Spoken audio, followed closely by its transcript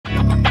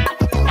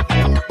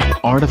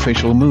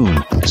artificial moon,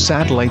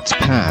 satellites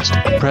past,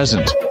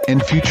 present,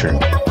 and future.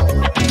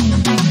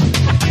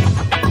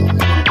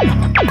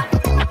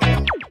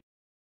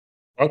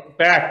 Welcome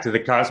back to the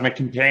Cosmic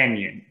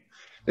Companion.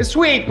 This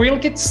week, we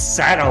look at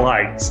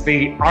satellites,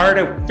 the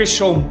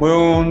artificial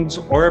moons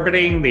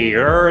orbiting the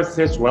Earth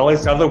as well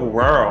as other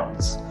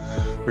worlds.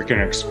 We're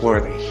going to explore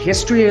the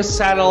history of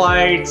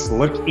satellites,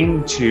 look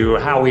into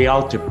how we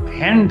all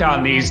depend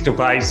on these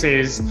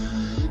devices,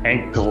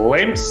 and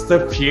glimpse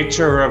the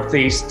future of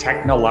these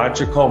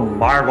technological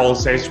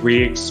marvels as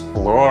we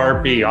explore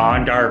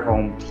beyond our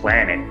home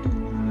planet.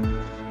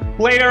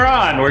 Later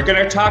on, we're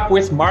going to talk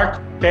with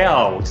Marc,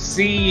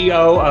 CEO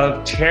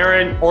of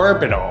Terran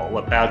Orbital,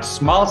 about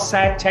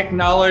SmallSat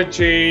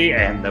technology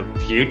and the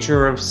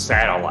future of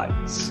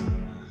satellites.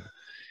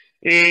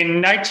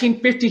 In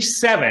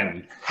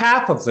 1957,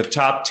 half of the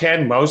top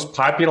 10 most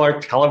popular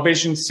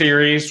television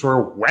series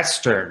were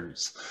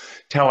Westerns,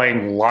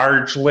 telling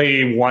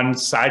largely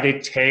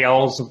one-sided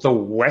tales of the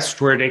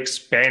westward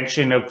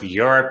expansion of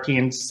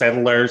European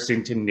settlers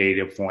into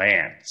native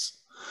lands.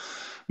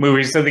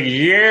 Movies of the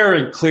year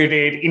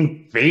included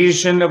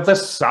Invasion of the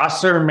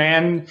Saucer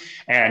Men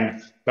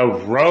and The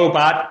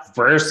Robot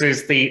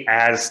versus the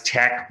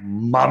Aztec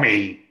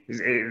Mummy.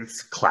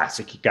 It's a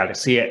classic, you gotta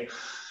see it.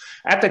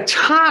 At the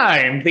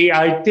time, the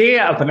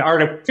idea of an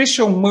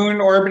artificial moon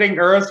orbiting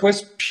Earth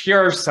was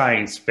pure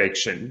science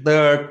fiction.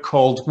 The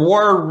Cold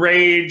War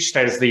raged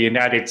as the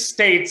United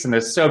States and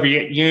the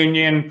Soviet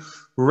Union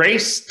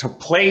raced to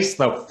place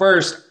the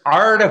first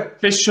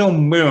artificial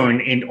moon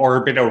in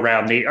orbit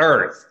around the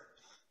Earth.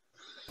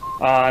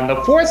 On the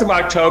 4th of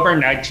October,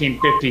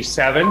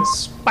 1957,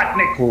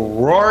 Sputnik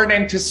roared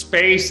into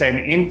space and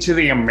into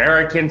the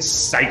American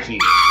psyche.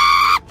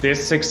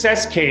 This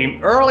success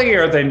came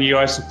earlier than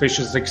US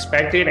officials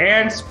expected,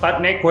 and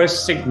Sputnik was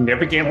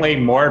significantly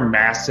more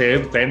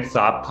massive than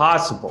thought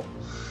possible.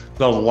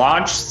 The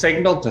launch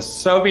signal to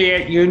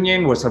Soviet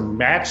Union was a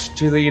match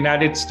to the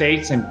United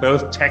States in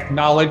both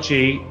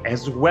technology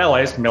as well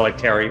as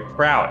military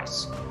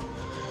prowess.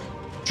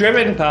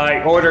 Driven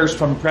by orders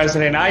from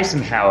President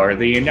Eisenhower,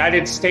 the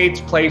United States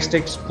placed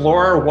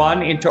Explorer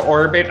 1 into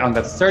orbit on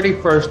the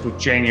 31st of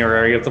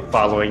January of the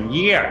following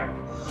year.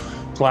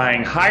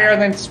 Flying higher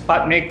than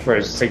Sputnik for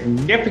a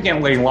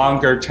significantly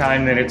longer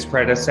time than its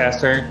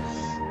predecessor,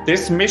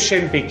 this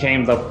mission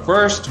became the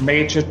first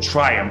major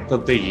triumph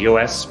of the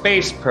U.S.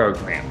 space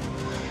program.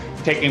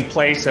 Taking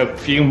place a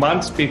few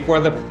months before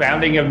the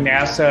founding of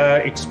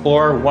NASA,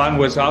 Explorer 1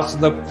 was also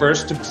the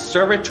first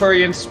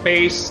observatory in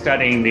space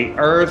studying the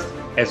Earth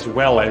as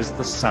well as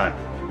the Sun.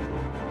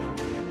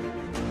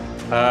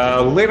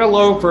 A little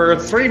over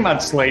 3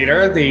 months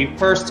later, the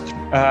first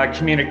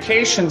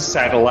communications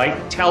satellite,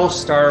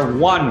 Telstar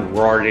 1,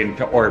 roared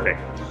into orbit.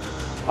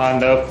 On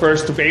the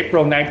 1st of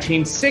April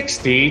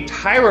 1960,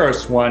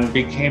 Tyros 1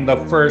 became the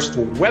first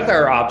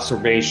weather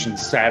observation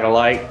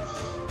satellite,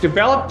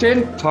 developed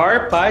in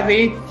part by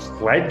the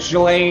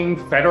fledgling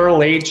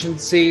federal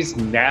agencies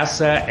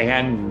NASA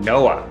and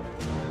NOAA.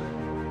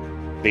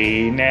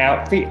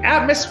 The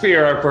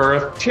atmosphere of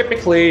Earth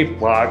typically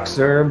blocks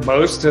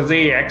most of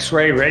the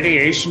X-ray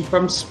radiation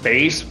from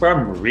space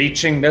from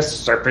reaching the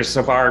surface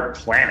of our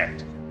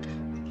planet.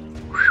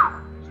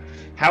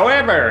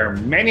 However,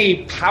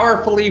 many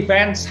powerful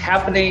events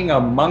happening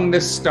among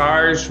the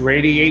stars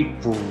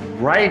radiate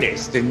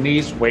brightest in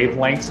these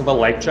wavelengths of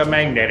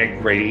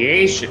electromagnetic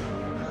radiation.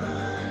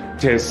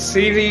 To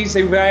see these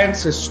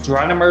events,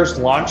 astronomers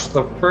launched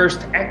the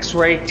first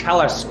X-ray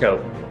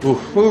telescope,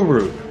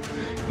 Uhuru,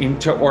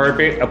 into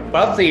orbit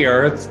above the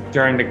Earth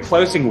during the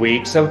closing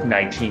weeks of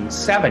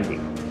 1970.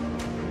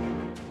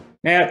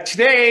 Now,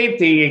 today,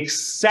 the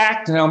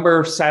exact number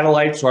of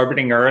satellites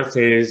orbiting Earth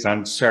is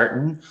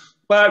uncertain,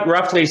 but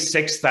roughly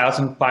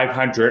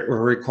 6,500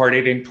 were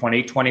recorded in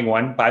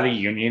 2021 by the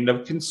Union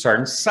of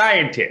Concerned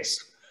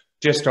Scientists.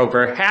 Just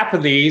over half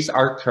of these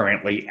are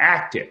currently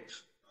active.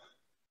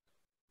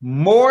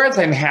 More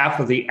than half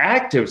of the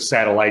active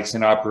satellites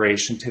in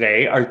operation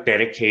today are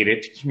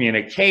dedicated to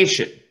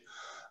communication.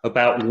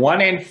 About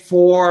 1 in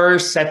 4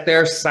 set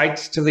their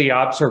sights to the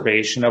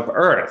observation of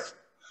Earth.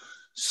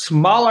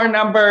 Smaller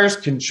numbers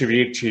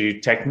contribute to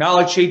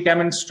technology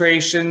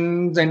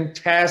demonstrations and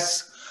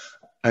tests,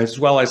 as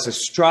well as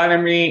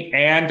astronomy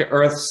and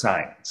Earth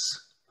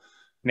science.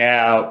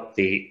 Now,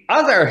 the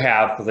other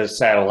half of the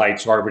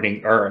satellites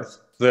orbiting Earth,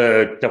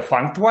 the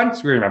defunct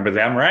ones, you remember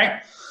them,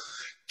 right?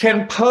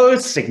 Can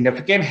pose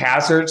significant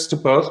hazards to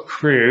both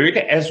crewed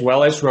as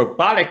well as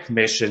robotic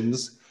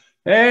missions,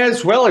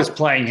 as well as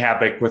playing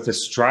havoc with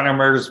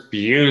astronomers'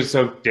 views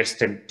of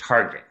distant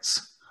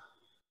targets.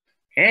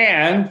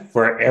 And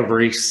for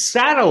every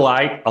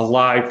satellite,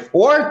 alive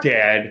or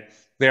dead,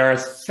 there are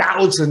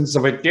thousands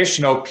of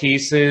additional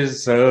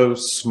pieces of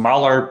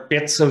smaller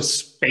bits of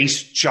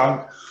space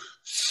junk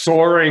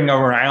soaring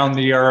around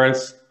the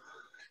Earth.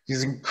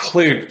 These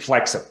include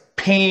flecks of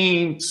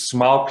paint,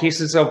 small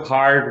pieces of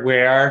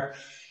hardware,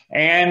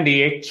 and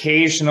the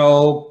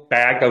occasional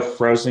bag of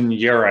frozen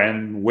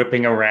urine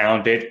whipping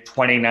around at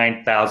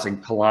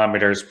 29,000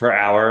 kilometers per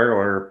hour,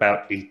 or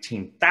about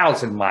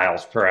 18,000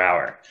 miles per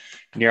hour,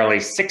 nearly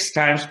 6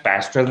 times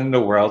faster than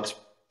the world's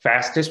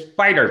fastest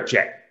fighter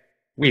jet,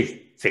 we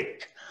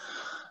think.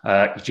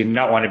 You do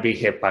not want to be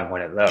hit by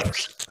one of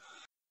those.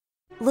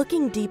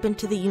 Looking deep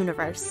into the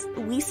universe,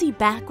 we see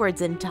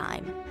backwards in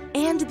time.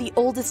 And the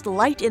oldest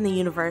light in the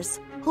universe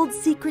holds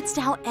secrets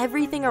to how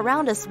everything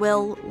around us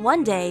will,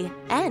 one day,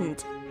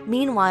 end.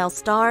 Meanwhile,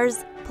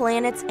 stars,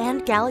 planets,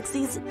 and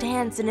galaxies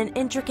dance in an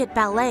intricate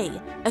ballet,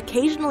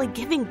 occasionally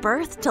giving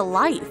birth to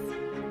life.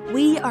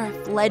 We are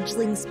a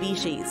fledgling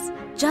species,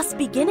 just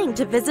beginning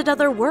to visit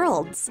other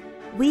worlds.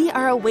 We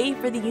are a way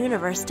for the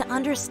universe to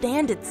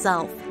understand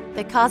itself.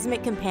 The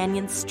Cosmic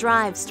Companion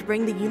strives to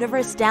bring the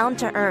universe down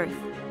to Earth.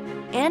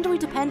 And we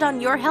depend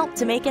on your help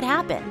to make it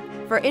happen.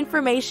 For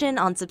information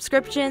on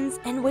subscriptions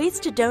and ways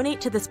to donate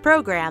to this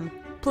program,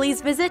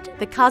 please visit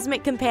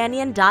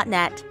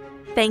thecosmiccompanion.net.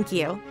 Thank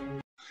you.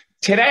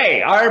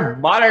 Today, our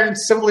modern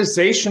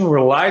civilization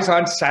relies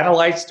on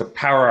satellites to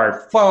power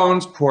our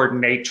phones,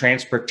 coordinate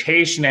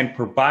transportation, and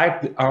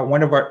provide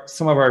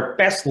some of our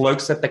best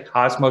looks at the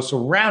cosmos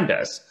around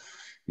us,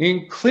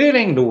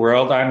 including the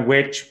world on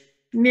which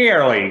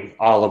nearly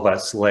all of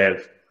us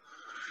live.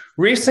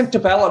 Recent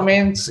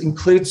developments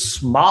include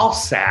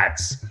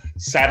SmallSats,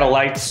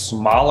 satellites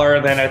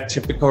smaller than a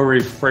typical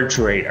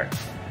refrigerator,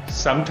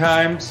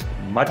 sometimes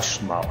much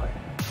smaller.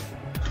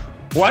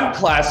 One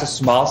class of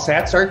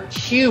SmallSats are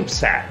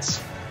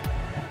CubeSats,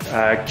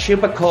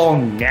 cubical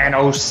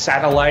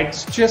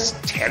nanosatellites,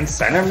 just 10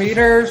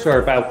 centimeters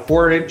or about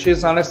 4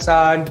 inches on a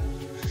side.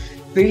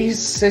 These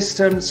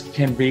systems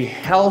can be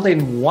held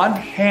in one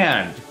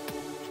hand,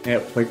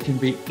 but can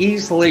be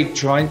easily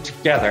joined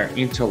together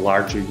into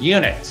larger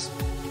units.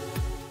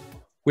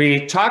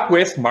 We talked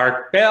with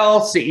Marc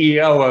Bell,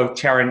 CEO of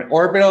Terran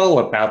Orbital,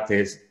 about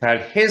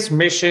his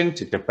mission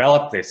to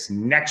develop this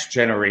next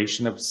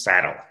generation of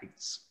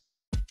satellites.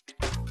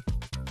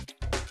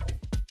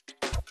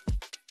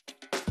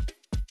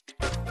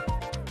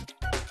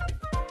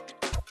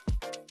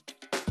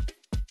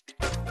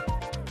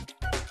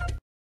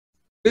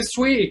 This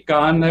week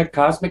on the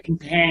Cosmic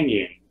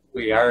Companion,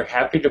 we are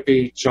happy to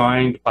be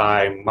joined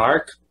by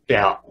Marc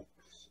Bell.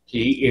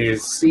 He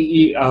is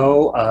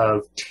CEO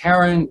of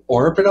Terran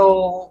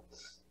Orbital.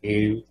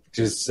 He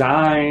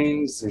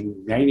designs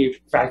and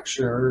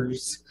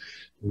manufactures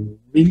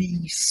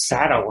mini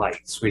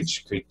satellites,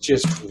 which could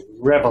just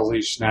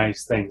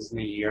revolutionize things in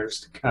the years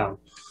to come.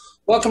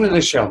 Welcome to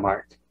the show,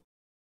 Marc.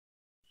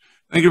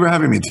 Thank you for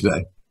having me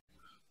today.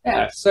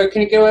 Yeah, so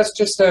can you give us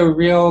just a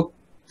real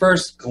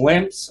first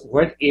glimpse?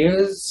 What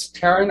is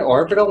Terran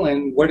Orbital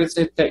and what is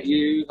it that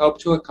you hope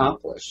to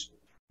accomplish?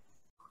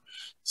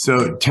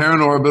 So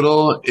Terran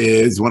Orbital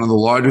is one of the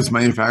largest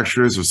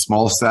manufacturers of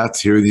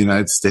SmallSats here in the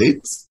United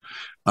States.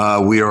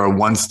 We are a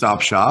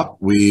one-stop shop.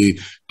 We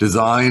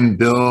design,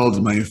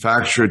 build,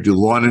 manufacture, do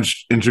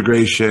launch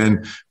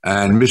integration,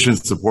 and mission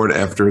support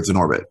after it's in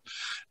orbit.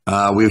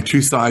 We have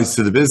 2 sides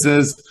to the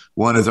business.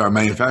 One is our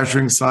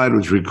manufacturing side,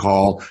 which we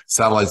call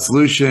Satellite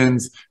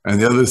Solutions, and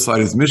the other side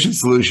is Mission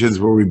Solutions,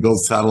 where we build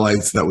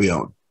satellites that we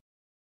own.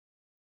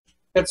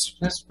 That's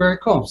very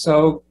cool.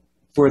 So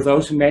for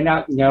those who may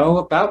not know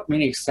about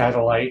mini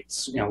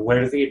satellites, what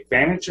are the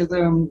advantages of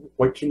them?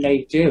 What can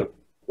they do?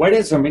 What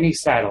is a mini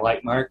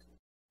satellite, Marc?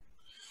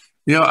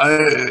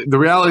 The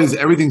reality is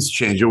everything's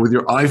changed. With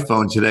your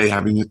iPhone today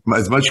having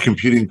as much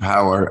computing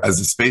power as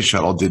the space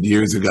shuttle did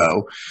years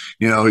ago,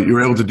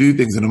 you're able to do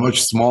things in a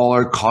much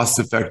smaller,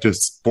 cost-effective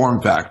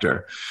form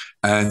factor.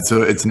 And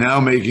so it's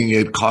now making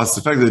it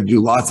cost-effective to do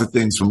lots of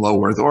things from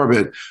low Earth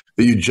orbit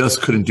that you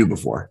just couldn't do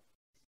before.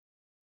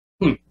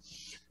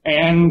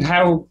 And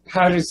how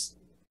does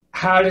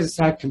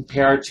that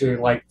compare to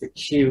like the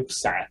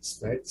CubeSats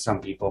that some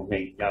people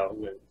may know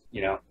with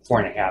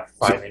 4.5,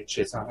 5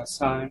 inches on a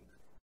side?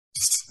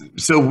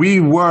 So we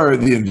were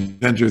the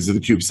inventors of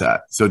the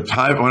CubeSat. So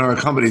one of our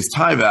companies,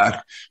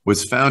 Tyvak,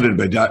 was founded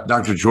by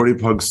Dr. Jordi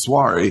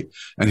Puig-Suari,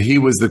 and he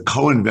was the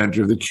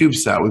co-inventor of the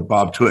CubeSat with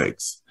Bob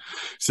Twiggs.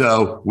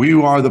 So we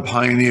are the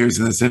pioneers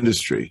in this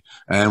industry,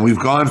 and we've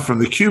gone from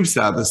the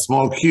CubeSat, the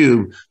small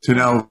cube, to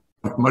now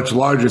much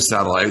larger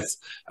satellites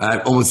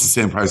at almost the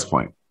same price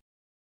point.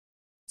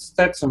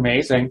 That's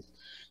amazing.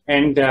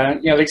 And,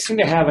 they seem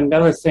to have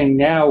another thing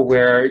now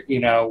where, I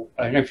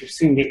don't know if you've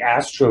seen the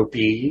Astro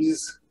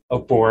Bees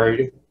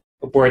aboard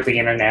the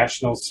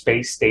International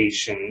Space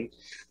Station,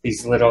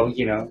 these little,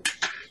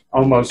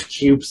 almost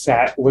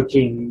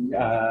CubeSat-looking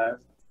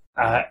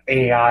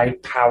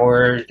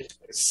AI-powered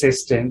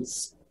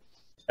assistants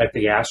that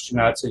the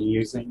astronauts are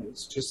using.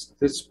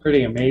 It's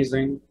pretty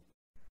amazing.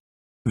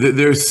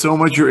 There's so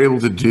much you're able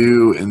to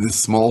do in this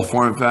small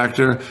form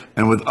factor.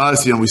 And with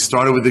us, we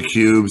started with the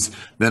cubes,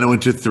 then it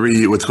went to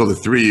 3, what's called the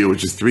 3U,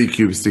 which is 3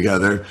 cubes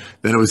together.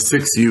 Then it was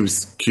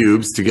 6U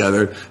cubes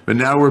together. But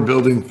now we're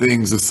building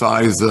things the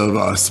size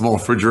of small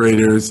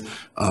refrigerators.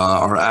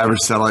 Our average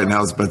satellite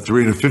now is about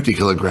 350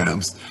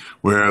 kilograms,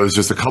 where it was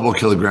just a couple of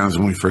kilograms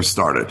when we first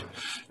started.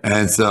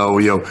 And so,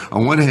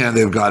 on one hand,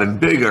 they've gotten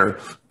bigger,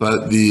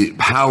 but the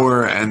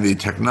power and the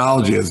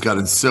technology has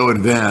gotten so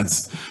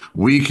advanced,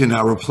 we can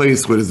now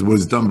replace what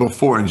was done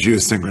before in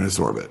geosynchronous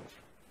orbit.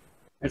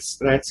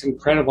 That's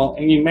incredible.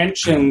 And you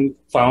mentioned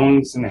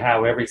phones and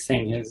how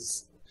everything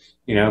has,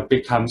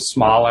 become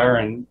smaller,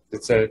 and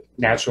it's a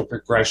natural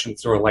progression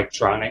through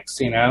electronics,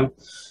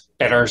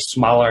 better,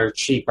 smaller,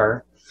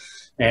 cheaper.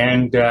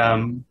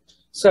 And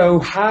so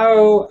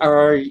how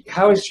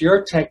is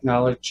your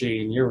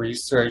technology and your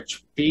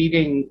research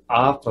feeding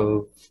off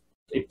of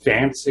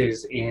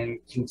advances in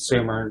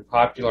consumer and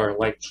popular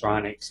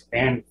electronics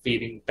and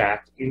feeding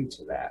back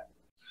into that?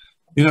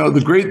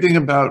 The great thing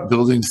about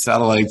building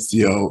satellites,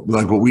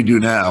 like what we do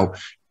now,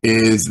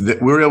 is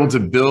that we're able to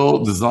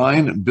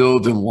design,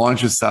 build, and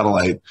launch a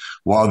satellite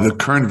while the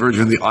current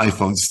version of the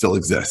iPhone still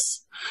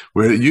exists.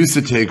 Where it used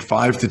to take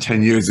 5 to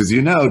 10 years, as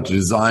you know, to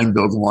design,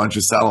 build, and launch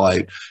a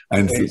satellite,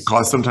 and it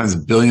cost sometimes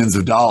billions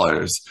of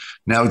dollars.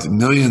 Now it's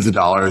millions of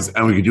dollars,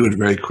 and we can do it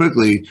very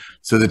quickly.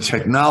 So the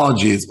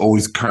technology is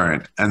always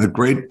current. And the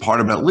great part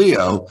about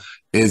LEO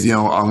is,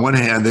 on one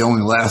hand, they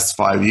only last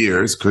 5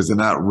 years because they're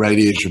not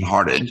radiation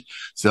hardened.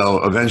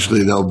 So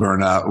eventually they'll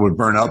burn out,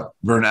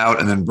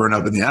 and then burn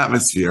up in the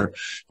atmosphere.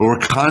 But we're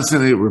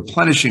constantly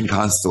replenishing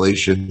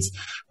constellations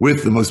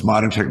with the most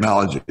modern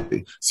technology.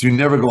 So you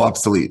never go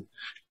obsolete.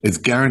 It's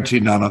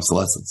guaranteed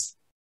non-obsolescence.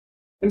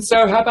 And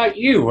so how about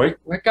you?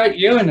 What got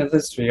you into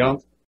this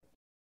field?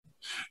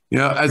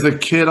 As a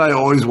kid, I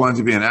always wanted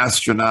to be an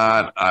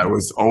astronaut. I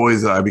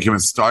became a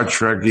Star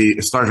Trek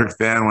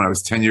fan when I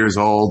was 10 years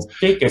old.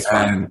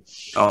 And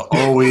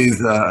always,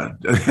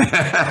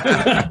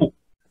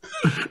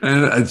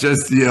 and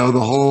just,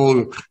 the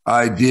whole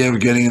idea of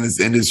getting in this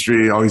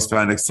industry, I always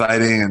found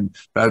exciting. And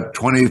about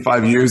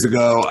 25 years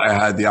ago, I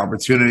had the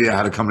opportunity. I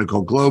had a company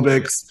called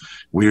Globix.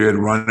 We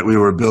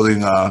were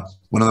building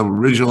one of the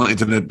original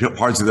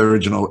parts of the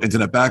original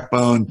internet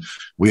backbone.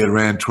 We had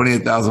ran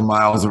 28,000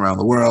 miles around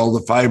the world,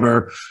 the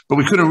fiber, but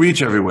we couldn't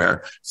reach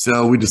everywhere.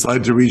 So we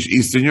decided to reach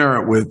Eastern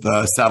Europe with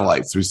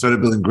satellites. We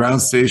started building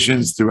ground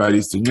stations throughout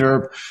Eastern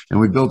Europe,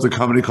 and we built a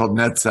company called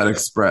NetSat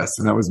Express.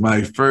 And that was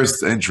my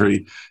first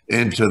entry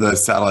into the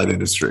satellite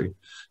industry.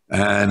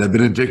 And I've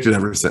been addicted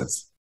ever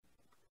since.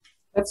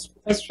 That's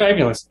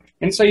fabulous.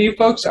 And so you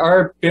folks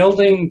are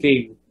building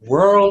the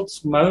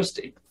world's most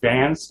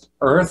advanced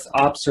Earth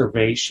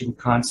observation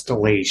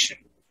constellation.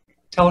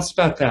 Tell us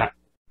about that.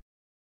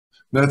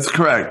 That's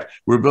correct.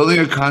 We're building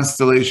a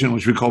constellation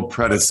which we call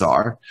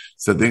Predasar.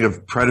 So think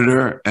of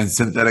predator and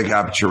synthetic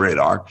aperture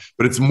radar,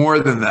 but it's more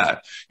than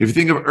that. If you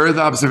think of Earth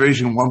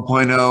observation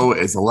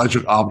 1.0, it's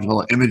electric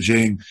optical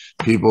imaging.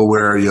 People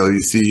where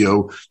you see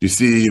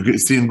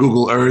in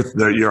Google Earth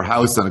your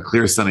house on a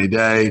clear sunny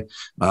day,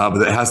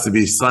 but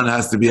sun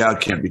has to be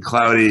out, can't be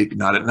cloudy,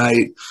 not at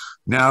night.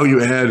 Now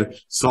you add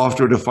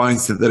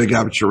software-defined synthetic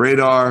aperture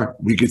radar.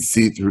 We could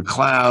see through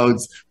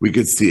clouds. We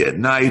could see at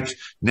night.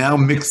 Now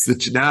it's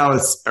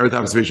Earth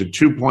observation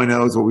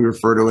 2.0 is what we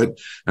refer to it.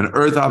 And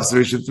Earth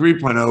observation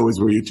 3.0 is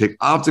where you take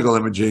optical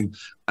imaging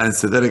and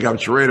synthetic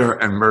aperture radar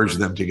and merge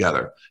them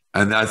together.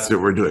 And that's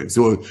what we're doing.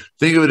 So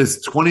think of it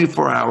as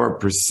 24-hour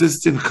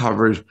persistent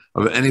coverage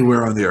of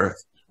anywhere on the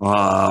Earth,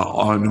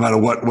 no matter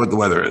what the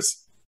weather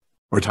is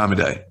or time of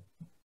day.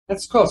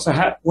 That's cool. So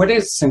what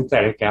is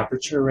synthetic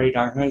aperture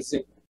radar?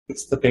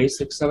 What's the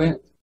basics of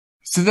it?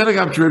 Synthetic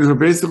aperture radars are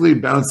basically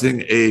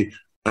bouncing a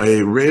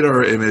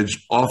radar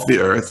image off the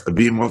Earth, a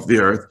beam off the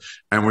Earth,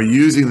 and we're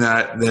using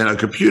a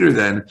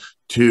computer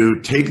to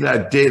take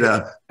that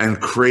data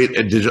and create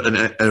a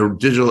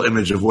digital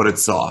image of what it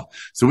saw.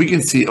 So we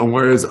can see,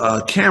 whereas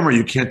a camera,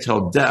 you can't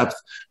tell depth,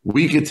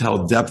 we could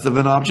tell depth of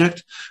an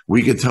object.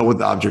 We could tell what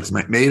the object's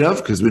made of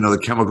because we know the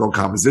chemical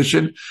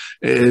composition.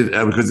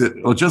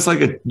 Just like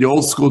the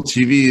old school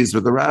TVs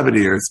with the rabbit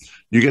ears,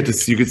 you could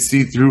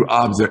see through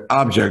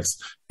objects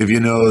if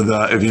you know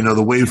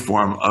the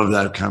waveform of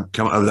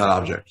that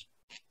object.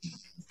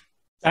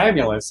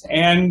 Fabulous.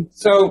 And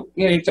so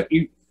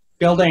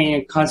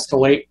building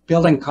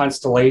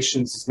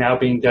constellations is now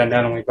being done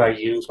not only by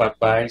you but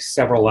by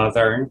several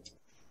other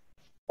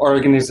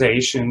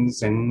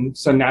organizations, and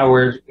so now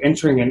we're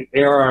entering an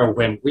era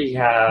when we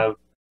have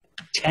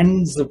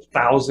tens of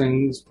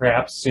thousands,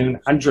 perhaps soon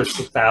hundreds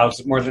of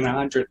thousands, more than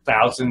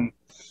 100,000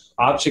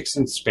 objects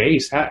in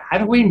space. How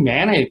do we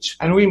manage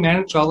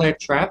all that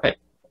traffic?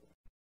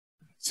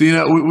 So,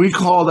 we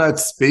call that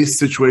space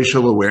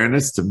situational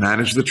awareness to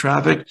manage the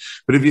traffic.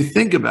 But if you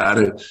think about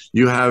it,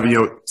 you have,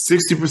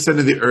 60%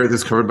 of the Earth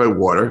is covered by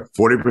water,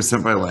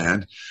 40% by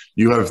land.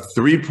 You have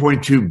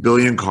 3.2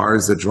 billion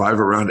cars that drive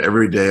around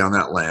every day on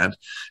that land.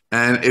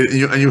 And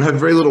you have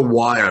very little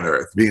Y on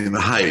Earth, being the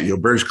height.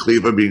 Burj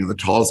Khalifa being the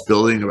tallest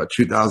building, about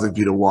 2,000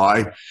 feet of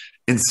Y.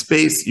 In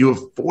space, you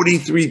have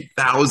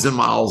 43,000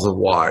 miles of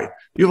Y.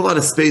 You have a lot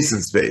of space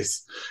in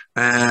space,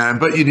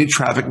 but you need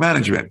traffic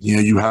management.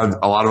 You have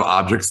a lot of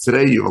objects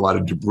today. You have a lot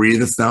of debris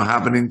that's now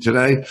happening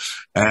today.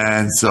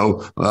 And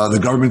so the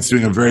government's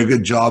doing a very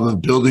good job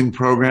of building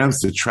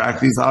programs to track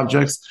these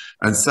objects.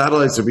 And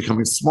satellites are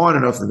becoming smart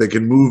enough that they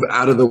can move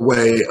out of the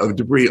way of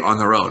debris on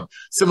their own.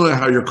 Similar to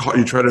how you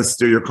try to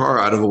steer your car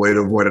out of the way to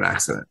avoid an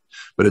accident,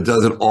 but it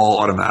does it all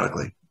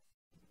automatically.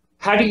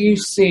 How do you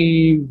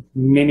see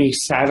mini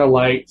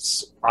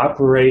satellites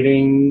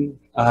operating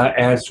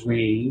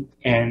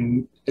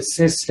and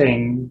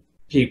assisting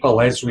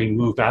people as we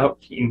move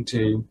out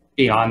into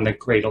beyond the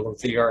cradle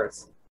of the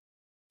Earth?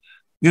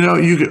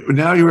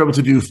 Now you're able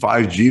to do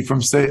 5G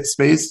from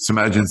space. So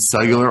imagine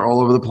cellular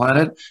all over the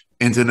planet,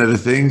 Internet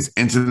of Things,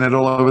 internet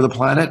all over the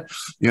planet.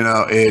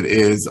 It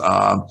is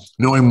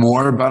knowing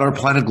more about our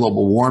planet,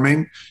 global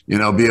warming, be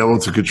able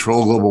to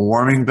control global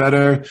warming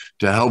better,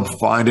 to help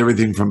find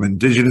everything from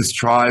indigenous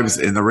tribes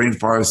in the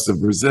rainforests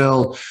of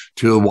Brazil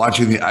to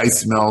watching the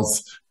ice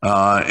melts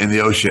in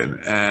the ocean.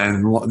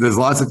 And there's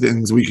lots of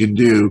things we can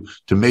do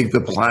to make the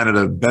planet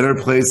a better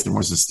place, a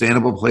more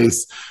sustainable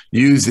place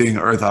using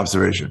Earth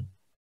observation.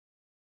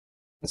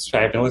 That's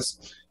fabulous.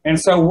 And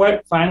so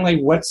what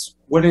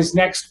is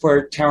next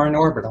for Terran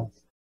Orbital?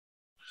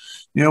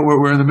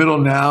 We're in the middle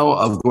now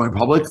of going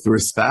public through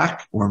a SPAC.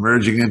 We're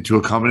merging into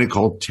a company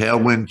called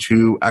Tailwind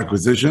 2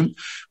 Acquisition,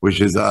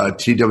 which is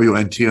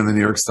TWNT on the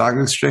New York Stock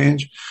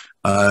Exchange.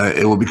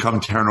 It will become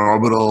Terran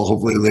Orbital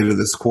hopefully later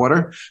this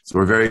quarter. So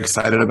we're very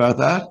excited about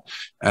that.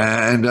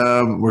 And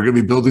we're going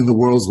to be building the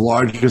world's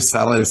largest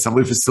satellite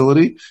assembly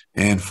facility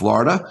in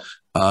Florida.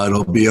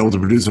 It'll be able to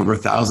produce over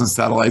 1,000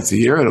 satellites a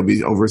year. It'll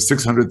be over a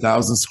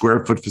 600,000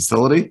 square foot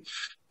facility.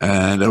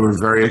 And we're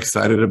very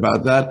excited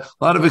about that. A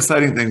lot of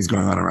exciting things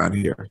going on around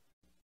here.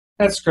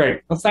 That's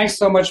great. Well, thanks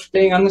so much for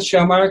being on the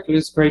show, Mark. It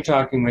was great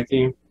talking with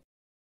you.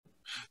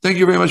 Thank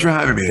you very much for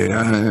having me.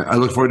 I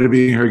look forward to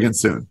being here again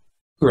soon.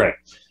 Great.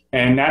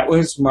 And that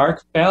was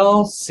Marc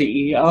Bell,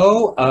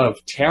 CEO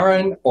of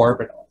Terran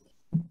Orbital.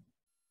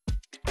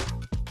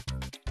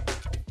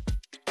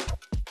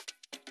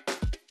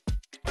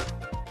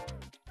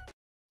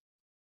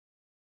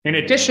 In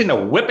addition to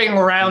whipping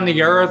around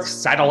the Earth,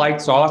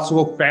 satellites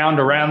also found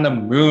around the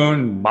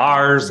Moon,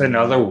 Mars, and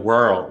other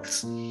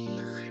worlds.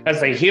 As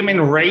the human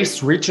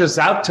race reaches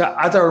out to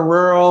other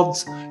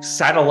worlds,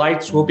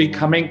 satellites will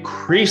become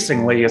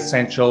increasingly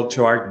essential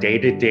to our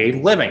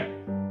day-to-day living.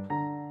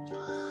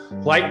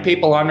 Like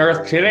people on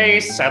Earth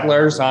today,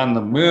 settlers on the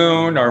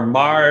Moon or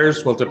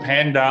Mars will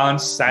depend on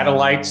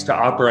satellites to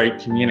operate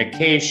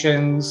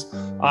communications,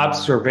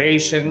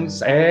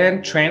 observations,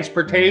 and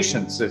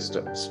transportation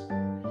systems.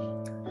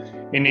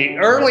 In the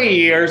early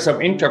years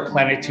of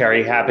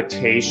interplanetary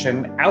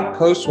habitation,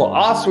 outposts will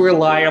also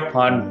rely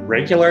upon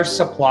regular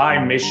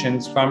supply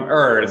missions from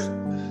Earth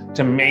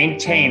to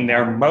maintain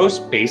their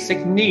most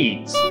basic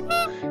needs.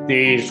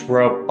 These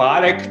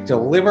robotic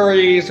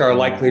deliveries are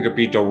likely to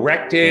be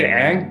directed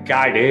and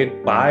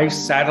guided by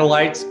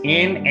satellites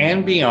in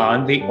and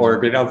beyond the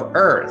orbit of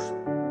Earth.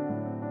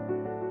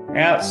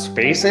 Now,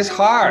 space is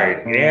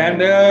hard,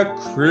 and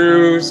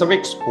crews of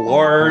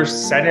explorers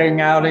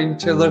setting out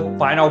into the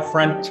final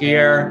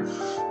frontier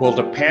will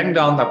depend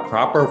on the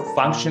proper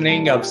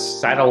functioning of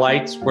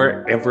satellites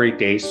for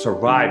everyday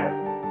survival.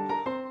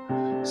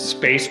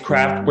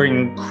 Spacecraft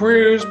bringing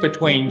crews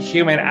between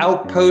human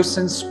outposts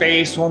in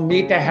space will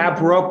need to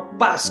have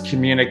robust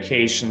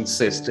communication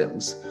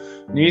systems.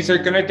 These are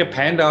going to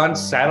depend on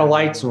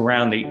satellites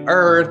around the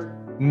Earth,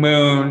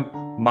 Moon,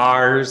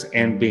 Mars,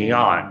 and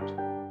beyond.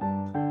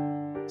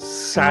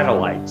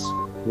 Satellites,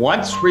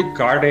 once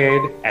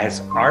regarded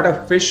as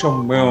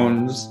artificial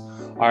moons,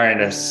 are an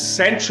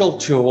essential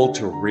tool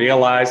to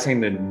realizing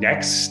the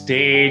next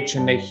stage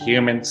in the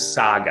human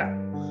saga,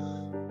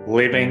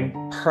 living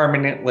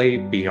permanently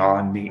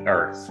beyond the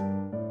Earth.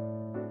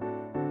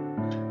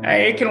 Now,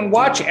 you can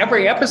watch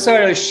every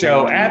episode of the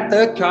show at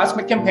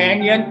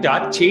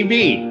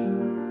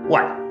thecosmiccompanion.tv.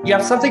 What, you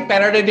have something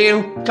better to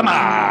do? Come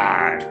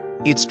on!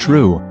 It's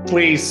true.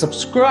 Please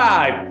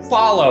subscribe,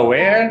 follow,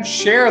 and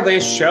share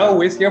this show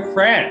with your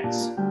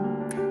friends.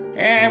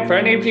 And for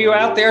any of you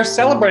out there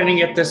celebrating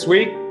it this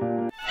week,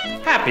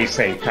 happy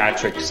St.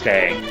 Patrick's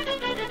Day.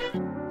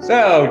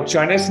 So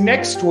join us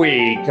next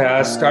week,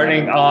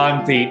 starting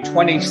on the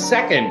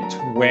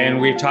 22nd, when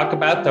we talk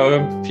about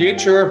the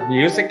future of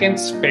music in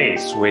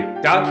space with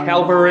Doug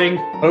Halvering,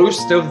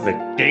 host of The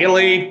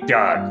Daily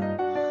Doug.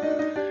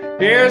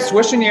 Here's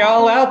wishing you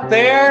all out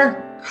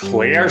there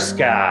clear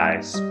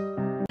skies.